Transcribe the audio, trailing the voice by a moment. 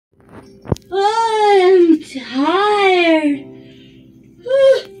I'm tired.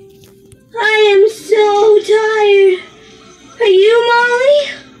 I am so tired. Are you, Molly?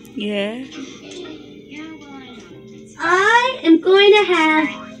 Yeah. I am going to have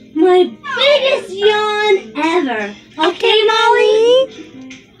my biggest yawn ever. Okay, Molly?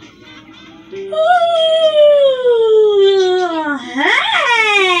 Ooh,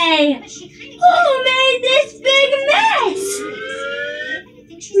 hey! Who made this big mess?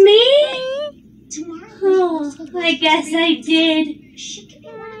 Me? Oh, I guess I did.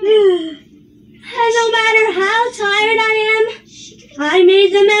 And no matter how tired I am, I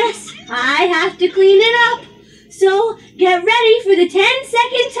made the mess. I have to clean it up. So get ready for the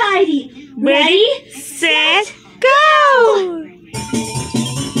 10-second tidy. Ready, set, go!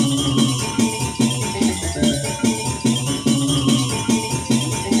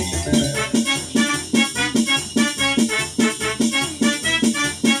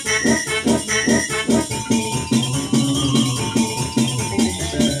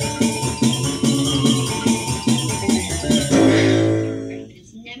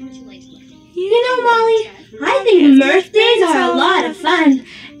 You know, Molly, I think Mirth Days are a lot of fun.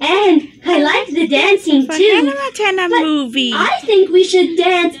 And I like the dancing too. But movie. I think we should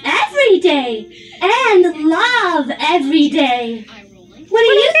dance every day. And love every day. What do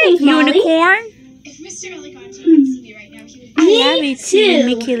you think, Molly? Unicorn? If Mr. Elegante could see me right now, he would Me I love it too.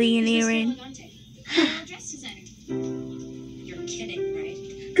 Mickey and Erin. dress designer. You're kidding, right?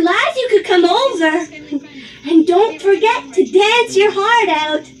 Glad you could come over. And don't forget to dance your heart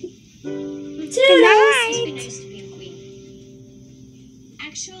out. Good Toodles. night. It's been nice to be a queen.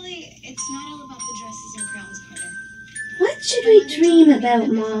 Actually, it's not all about the dresses and crowns, Carter. What should we dream about,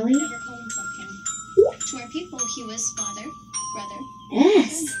 Molly? Never called himself king. To our people, he was father, brother.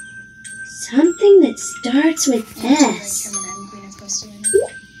 S. Something that starts with S.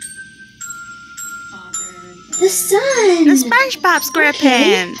 The sun. The SpongeBob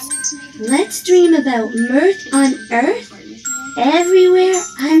SquarePants. Let's dream about mirth on earth, everywhere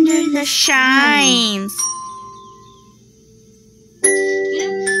under the Shines. You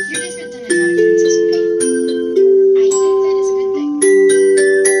know, you're different than I thought a princess would be. I think that is a good thing.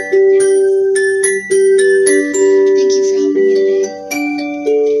 Thank you for helping me today.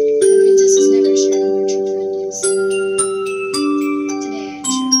 A princess is never sure who her true friend is. Today I am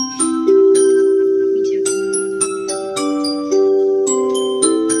sure. Me too.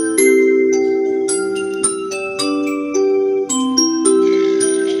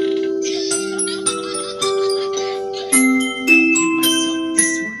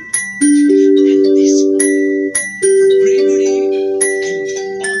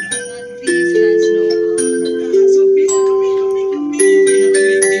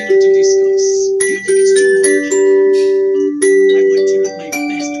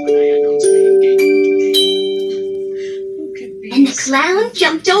 And the clown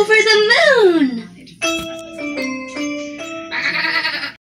jumped over the moon.